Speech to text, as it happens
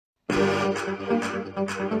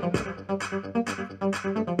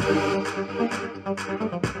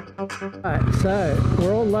Alright, so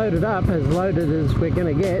we're all loaded up, as loaded as we're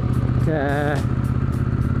going to get.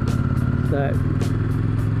 So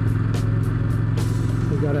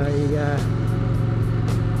we've got a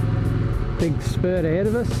big spurt ahead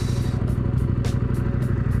of us,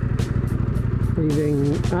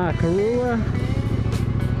 leaving Arkaroola.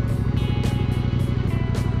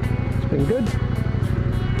 It's been good.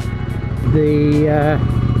 The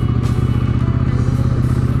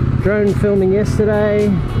drone filming yesterday,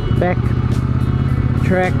 back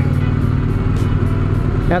track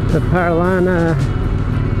out to Paralana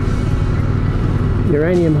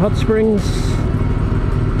Uranium Hot Springs.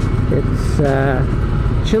 It's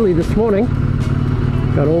chilly this morning.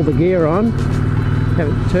 Got all the gear on.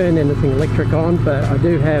 Haven't turned anything electric on, but I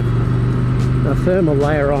do have a thermal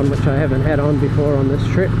layer on, which I haven't had on before on this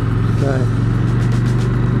trip. So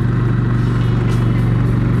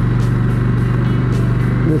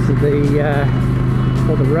this is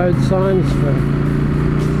all the road signs for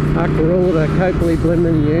Arkaroola, Copley,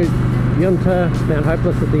 Blimmen, Yunta, Mount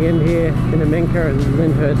Hopeless at the end here, Innaminka, and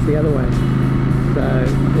Lyndhurst the other way. So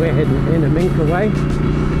we're heading Innaminka way.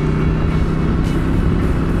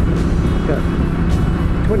 Got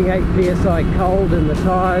 28 psi cold in the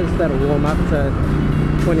tyres. That'll warm up to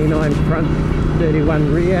 29 front,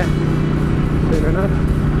 31 rear soon enough.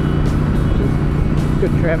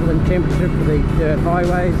 Good travelling temperature for these dirt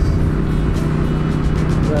highways.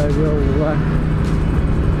 So we'll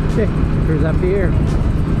cruise up here,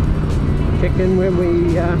 check in when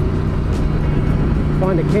we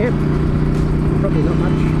find a camp. Probably not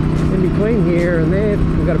much in between here and there.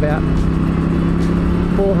 We've got about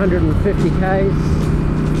 450 k's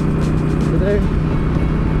to do.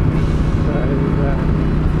 So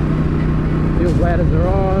fuel bladders are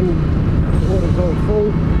on, the water's all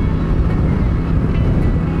full.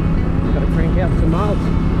 Got to crank out some miles.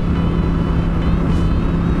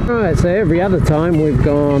 Alright, so every other time we've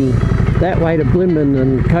gone that way to Blimmen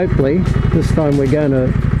and Copley. This time we're going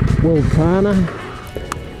to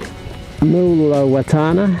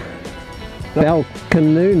Mulawatana,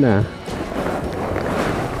 Balkanuna.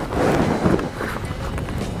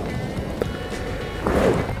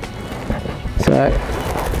 So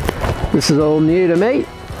this is all new to me.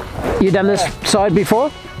 You done this side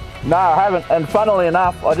before? No, I haven't, and funnily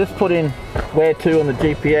enough, I just put in where to on the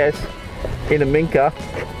GPS in Innaminka,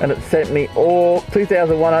 and it sent me all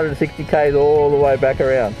 2,160 k's all the way back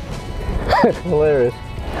around. Hilarious.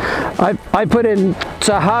 I put in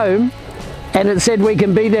to home, and it said we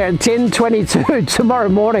can be there at 10:22 tomorrow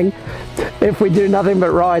morning if we do nothing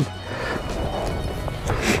but ride.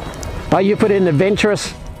 Oh, you put in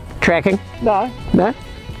adventurous tracking? No. No?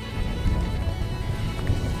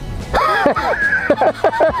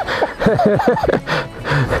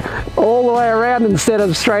 All the way around instead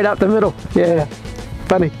of straight up the middle. Yeah,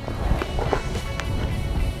 funny.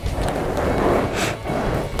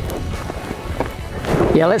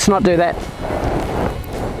 Yeah, let's not do that.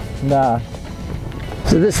 Nah.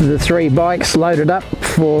 So this is the 3 bikes loaded up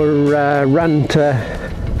for run to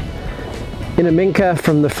Innaminka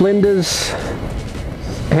from the Flinders.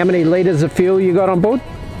 How many litres of fuel you got on board?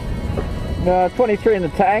 23 in the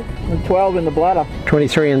tank and 12 in the bladder.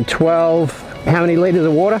 23 and 12. How many litres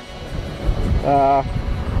of water?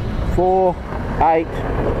 4, 8,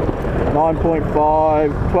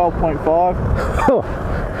 9.5, 12.5. Oh,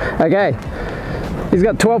 okay. He's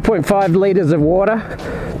got 12.5 litres of water,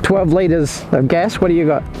 12 litres of gas. What do you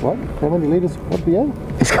got? What? How many litres? What do you have?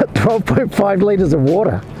 He's got 12.5 litres of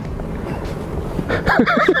water.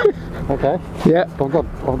 Okay. Yeah. I've got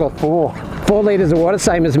 4. 4 litres of water,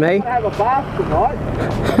 same as me. I'm gonna have a bath tonight.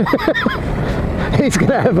 He's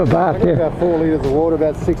going to have a bath, I've got yeah. about 4 litres of water,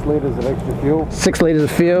 about 6 litres of extra fuel. 6 litres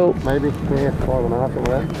of fuel. Maybe, yeah, 5.5 or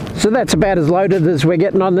that. So that's about as loaded as we're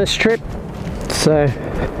getting on this trip. So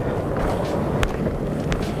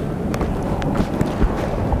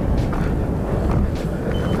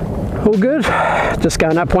all good. Just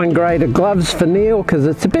going up 1 grade of gloves for Neil because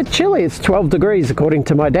it's a bit chilly. It's 12 degrees according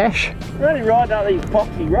to my dash. We're only riding up these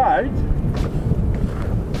poxy roads.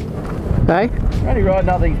 Hey? We're only riding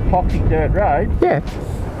up these poxy dirt roads. Yeah.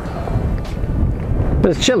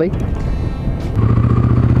 But it's chilly.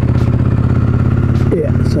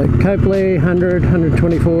 Yeah, so Copley 100,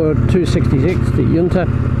 124, 266 to Yunta.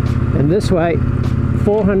 And this way,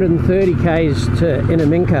 430 k's to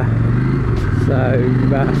Innaminka. So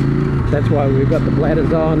that's why we've got the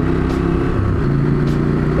bladders on.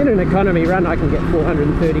 In an economy run I can get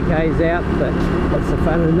 430 k's out, but what's the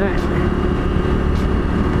fun in that?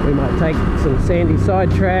 We might take some sandy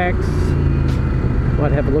side tracks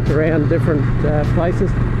might have a look around different places.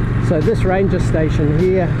 So this ranger station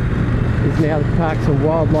here is now the Parks and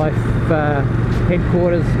Wildlife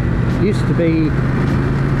headquarters. Used to be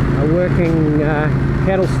a working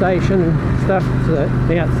cattle station and stuff, so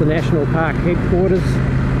now it's the National Park headquarters.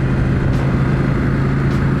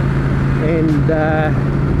 And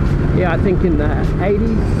yeah, I think in the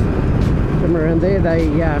 80s, somewhere around there, they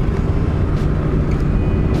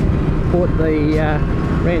bought the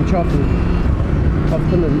ranch off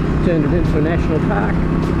them and turned it into a national park.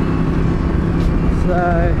 So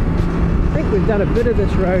I think we've done a bit of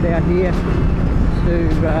this road out here to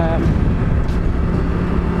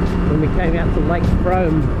when we came out to Lake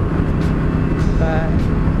Frome.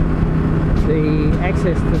 The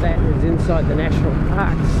access to that is inside the national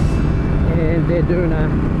parks, and they're doing a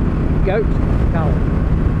goat cull.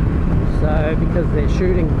 So because they're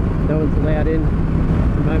shooting, no one's allowed in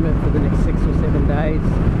at the moment for the next 6 or 7 days.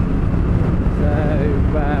 So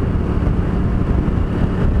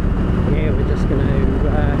yeah, we're just going to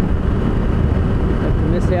have to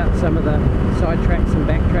miss out some of the side tracks and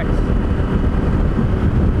back tracks.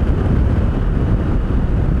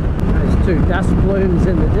 Those two dust plumes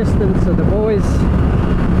in the distance are the boys.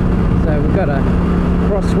 So we've got a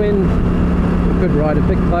crosswind. We could ride a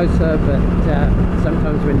bit closer, but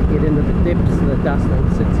sometimes when you get into the dips, the dust all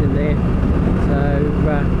sits in there. So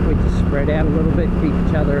we just spread out a little bit, keep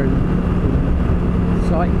each other in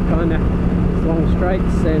sight, kind of long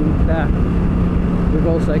straights. And we've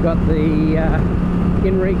also got the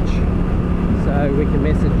inReach, so we can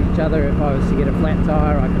message each other. If I was to get a flat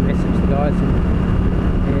tire, I can message the guys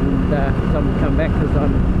and someone come back because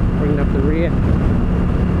I'm bringing up the rear.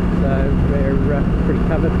 So we're pretty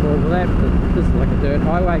covered for all of that, but this is like a dirt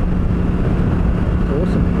highway. It's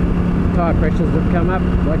awesome. Tyre pressures have come up,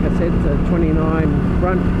 like I said, to 29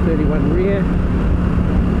 front, 31 rear.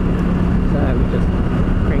 So we're just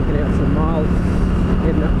cranking out some miles,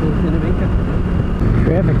 heading up towards Innaminka.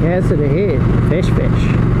 Traffic hazard ahead, Fesh.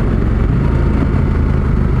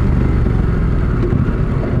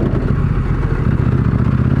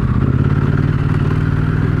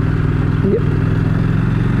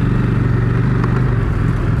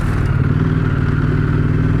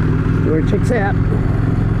 Checks out.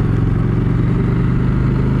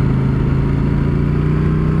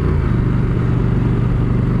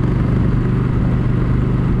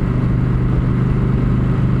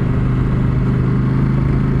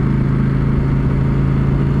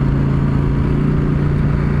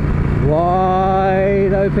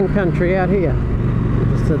 Wide open country out here.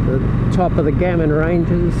 Just at the top of the Gammon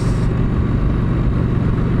Ranges.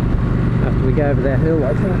 After we go over that hill,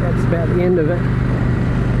 I think that's about the end of it.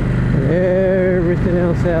 Everything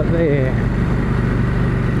else out there.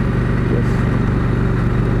 Just,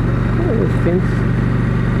 oh, there's a fence.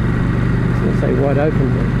 I was going to say wide open,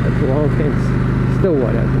 but that's a long fence. Still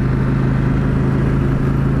wide open.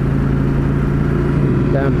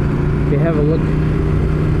 And, if you have a look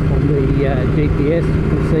on the GPS, you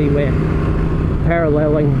can see we're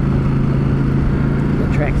paralleling the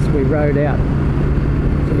tracks we rode out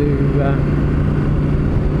to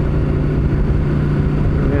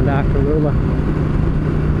Arkaroola.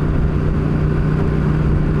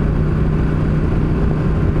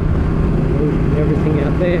 Everything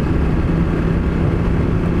out there.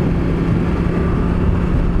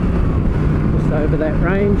 Just over that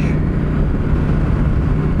range.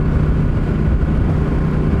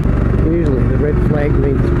 Usually the red flag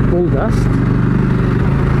means Bulldust,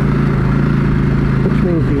 which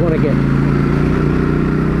means you want to get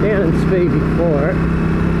down in speed before it.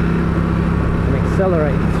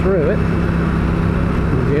 Accelerate through it in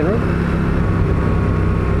general,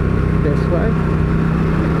 this way.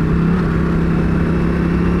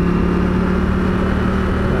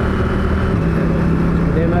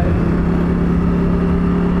 Demo.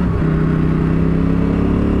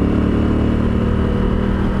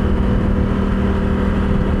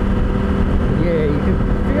 Yeah, you can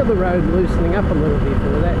feel the road loosening up a little bit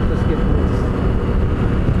for that, just getting this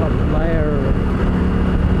top layer of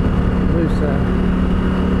looser,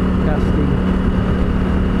 dusty,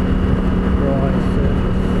 dry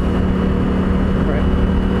surface crap.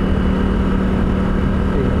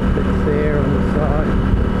 See bits there on the side.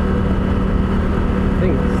 I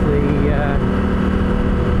think it's the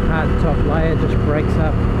hard top layer just breaks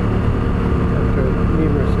up after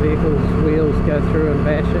numerous vehicles, wheels go through and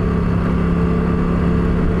bash it.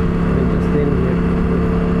 And just then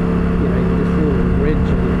you just feel the ridge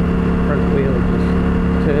and the front wheel just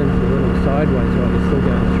turns a little sideways while you're still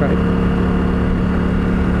going straight.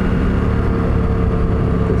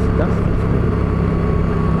 This dust is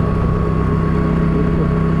beautiful.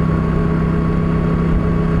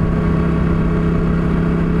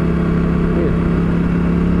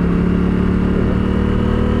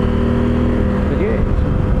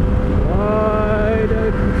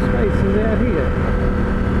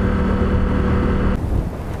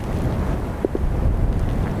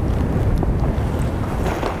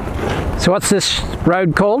 So what's this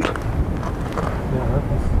road called?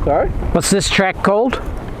 Sorry? What's this track called?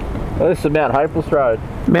 Well, this is Mount Hopeless Road.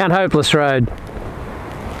 Mount Hopeless Road.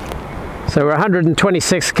 So we're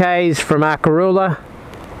 126 k's from Arkaroola.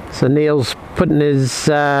 So Neil's putting his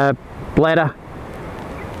bladder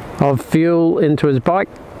of fuel into his bike.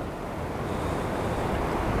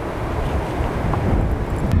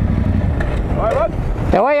 Alright, bud.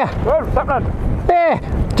 How are you? Good, what's happening?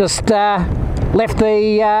 Yeah, just left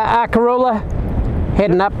the Arkaroola,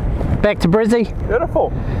 heading up back to Brizzy. Beautiful.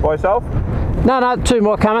 By yourself? No, 2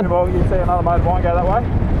 more coming. Well, you see another motorbike go that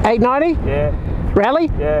way? 890? Yeah. Rally?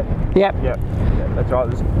 Yeah. Yep. Yep. Yeah, that's right.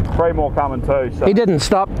 There's 3 more coming too. So. He didn't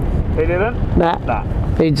stop. He didn't? Nah. Nah.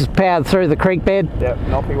 He just powered through the creek bed. Yep,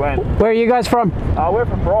 and off he went. Where are you guys from? We're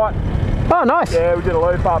from Bright. Oh, nice. Yeah, we did a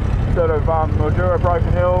loop up sort of Mildura,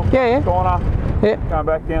 Broken Hill, Yeah. corner, Yeah. going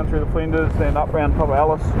back down through the Flinders, then up round top of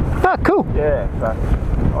Alice. Oh, cool. Yeah, so,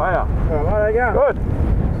 oh yeah. Well, there you go.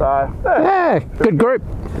 Good. So, Yeah, good group.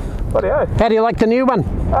 bloody hell. How do you like the new one?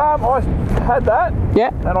 I had that,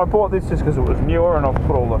 Yeah. and I bought this just because it was newer, and I've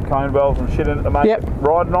put all the cone bells and shit in it to make Yep. it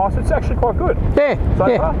ride nice. It's actually quite good. Yeah. So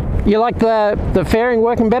Yeah. far? You like the fairing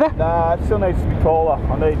working better? Nah, it still needs to be taller.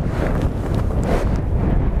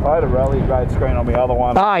 I had a rally grade screen on the other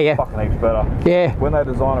one. Oh, yeah. Fucking heaps better. Yeah. When they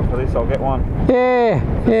design it for this, I'll get one. Yeah.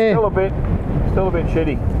 Yeah. Still a bit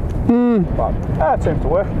shitty. But it seems to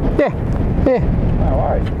work. Yeah. Yeah. No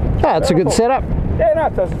worries. Oh, it's a good Beautiful. setup. Yeah, no,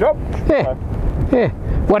 it does the job. Yeah. So, Yeah.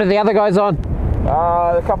 What are the other guys on?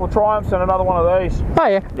 a couple of Triumphs and another one of these. Oh,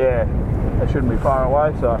 yeah. Yeah, they shouldn't be far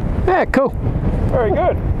away. So Yeah, cool. very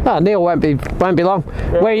good. Oh, Neil won't be long.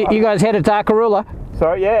 Yeah. Where you guys headed to Arkaroola?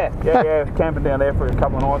 So yeah, camping down there for a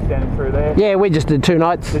couple of nights, down through there. Yeah, we just did 2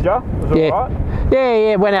 nights. Did ya? Was it Yeah. alright?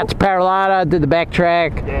 Yeah. Went out to Paralata, did the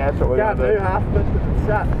backtrack. Yeah, that's what we're Can't gonna do do. half of it because it's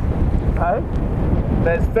shut. Hey?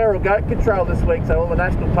 There's feral goat control this week, so all the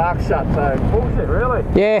national parks shut. So Bullshit, really?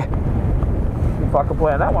 Yeah. We fucking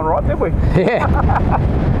planned that one right, did we?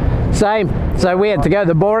 Yeah. Same. So we had to go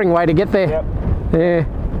the boring way to get there. Yep. Yeah.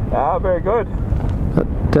 Ah, very good. But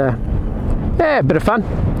yeah, a bit of fun.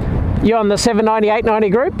 You on the 790 890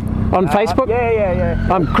 group on Facebook? Yeah.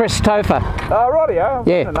 I'm Chris Topher. Oh, righty, yeah.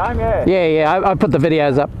 Yeah. The name, yeah. Yeah. I put the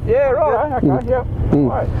videos up. Yeah, right. Okay, yep.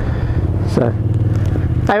 Right. So,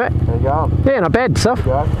 hey mate. There you go. Yeah, not bad. Stuff.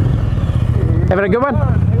 Go. Having a good one?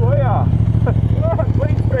 Here we are.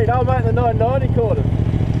 Queen Street, old mate, the 990 quarters.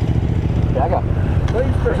 Jagger.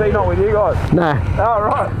 Is he not with you guys? No. Oh,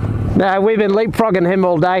 right. No, we've been leapfrogging him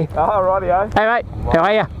all day. Oh, righty, eh? Hey mate, how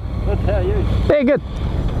are you? Good, how are you? Yeah, good.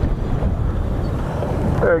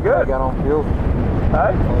 Very good. Going on fuel.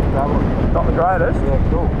 Hey? Not the greatest, Yeah,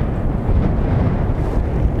 cool.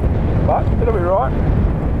 but it'll be right.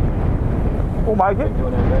 We'll make it.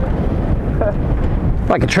 Doing our better.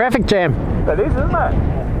 Like a traffic jam. That is, isn't it?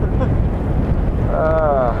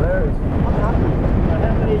 There is. How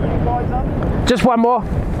many are you guys on? Just one more.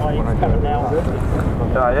 Oh, you're coming now.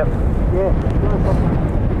 Oh, yep. Yeah.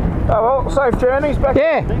 Oh, well, safe journeys back.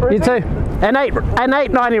 Yeah, you too. An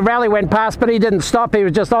 890 rally went past, but he didn't stop. He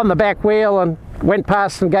was just on the back wheel and went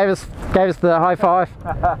past and gave us the high five.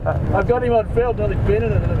 I've got him on film, nearly been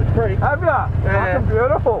in it in the creek. Have ya? Yeah. Fucking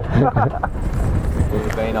beautiful. Where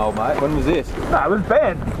you been, old mate? When was this? No, it was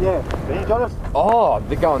Ben. Yeah. You got us? Oh,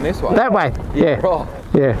 they're going this way. That way. Yeah. Right.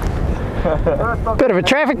 Yeah. Bit of a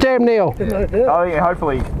traffic jam, Neil. I think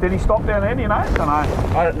hopefully, did he stop down there, do you know? I don't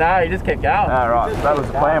know. I don't know, he just kept going. Oh, right, that was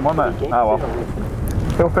the plan, wasn't it? Oh, well.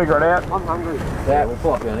 He'll figure it out. I'm hungry. Yeah, we'll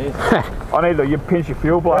pull up down here. I need to pinch your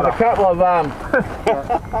fuel There's a bladder. couple of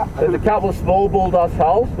there's a couple of small Bulldust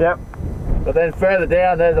holes, Yep. but then further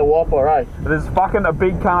down there's a whopper, eh? There's fucking a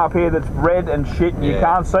big car up here that's red and shit, and you Yeah.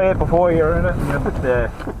 can't see it before you're in it.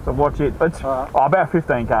 Yeah, so watch it. It's about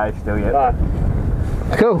 15k still yet. Right.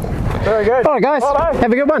 Cool. Very good. All right, guys. Righto.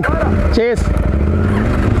 Have a good one. Cheers.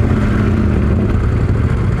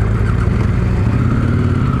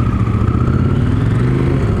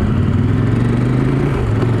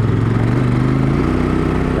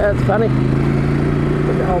 That's funny.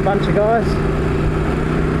 There's a whole bunch of guys.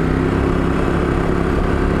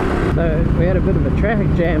 So we had a bit of a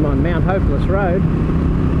traffic jam on Mount Hopeless Road,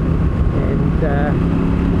 and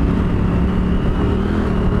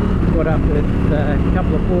caught up with a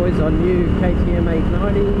couple of boys on new KTM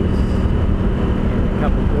 890s and a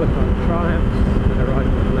couple of boys on Triumphs. And I rode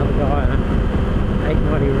with another guy on an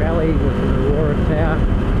 890 rally with an Aurora tower.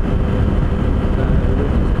 So we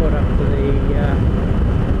just caught up to the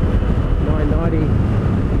 990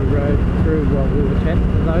 we rode through while we were chatting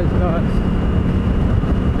to those guys.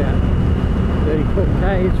 About 34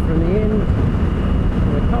 k's from the end.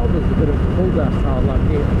 We're told there's a bit of bulldust hole up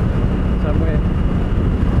here. somewhere.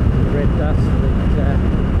 The red dust that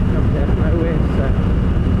comes out of nowhere, so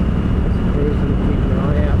just cruising, keeping an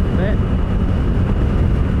eye out for that.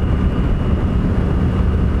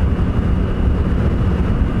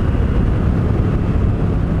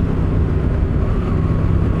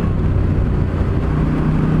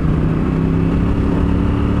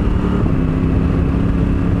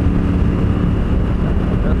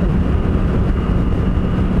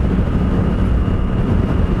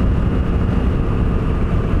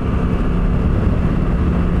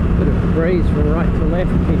 Breeze from right to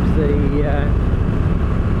left keeps the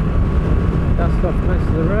dust off most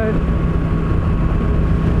of the road.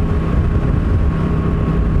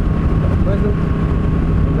 Quite pleasant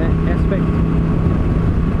from that aspect.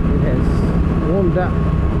 It has warmed up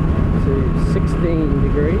to 16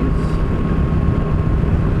 degrees,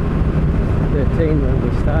 13 when we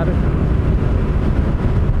started.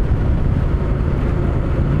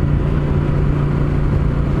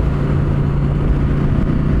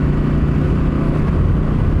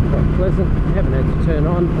 Pleasant. Haven't had to turn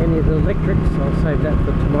on any of the electrics, so I'll save that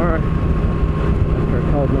for tomorrow after a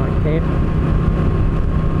cold night camp.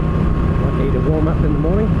 Might need a warm up in the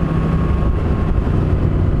morning.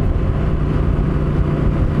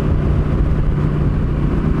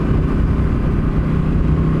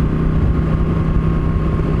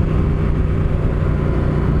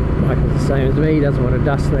 Michael's the same as me, he doesn't want to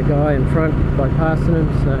dust the guy in front by passing him,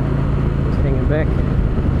 so just hanging back.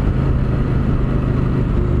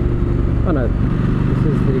 Oh no, this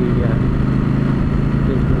is the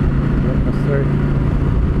gentleman that us through.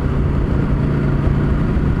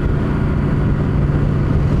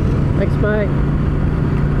 Thanks, mate.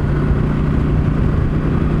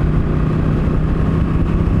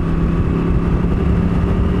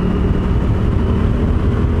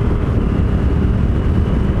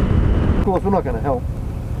 Of course, we're not going to help.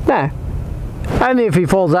 No, only if he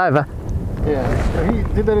falls over. Yeah, he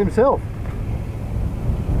did that himself.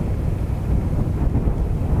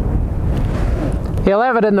 He'll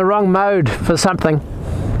have it in the wrong mode for something.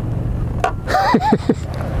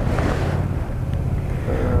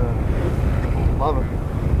 Love it.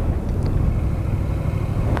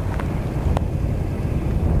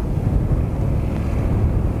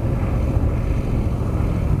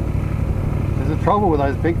 There's a trouble with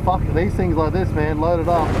those big these things like this, man, loaded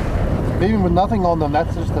up. Even with nothing on them,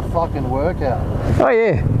 that's just a fucking workout. Oh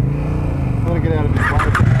yeah. I'm gonna get out of this way.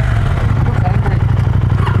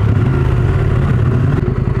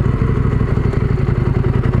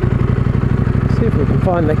 See if we can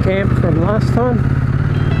find the camp from last time.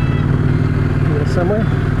 Here somewhere.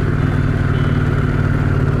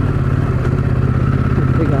 A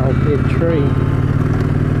big old dead tree.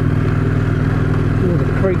 Near the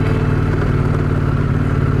creek.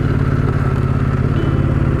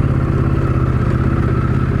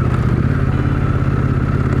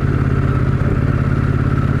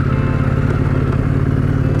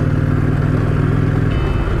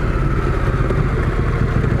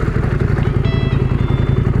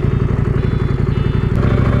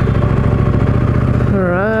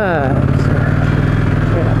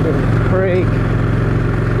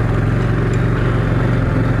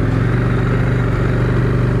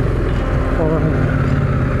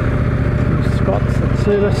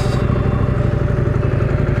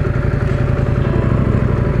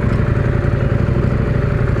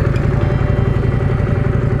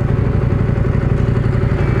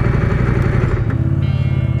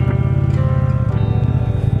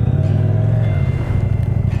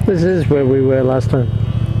 This is where we were last time.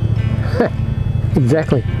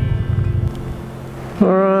 Exactly.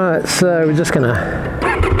 Alright, so we're just gonna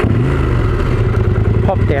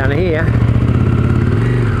pop down here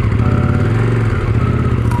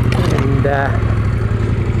and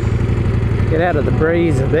get out of the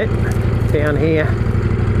breeze a bit down here.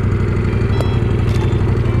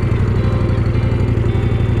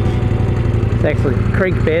 It's actually a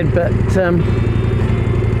creek bed, but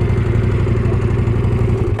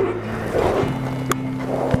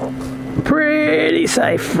pretty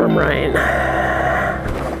safe from rain. Yeah,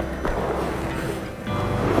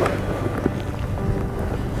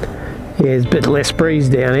 there's a bit less breeze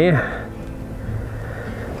down here.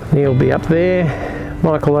 Neil will be up there,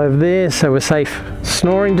 Michael over there, so we're safe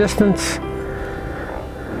snoring distance.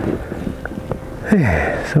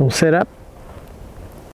 Yeah, so we'll set up.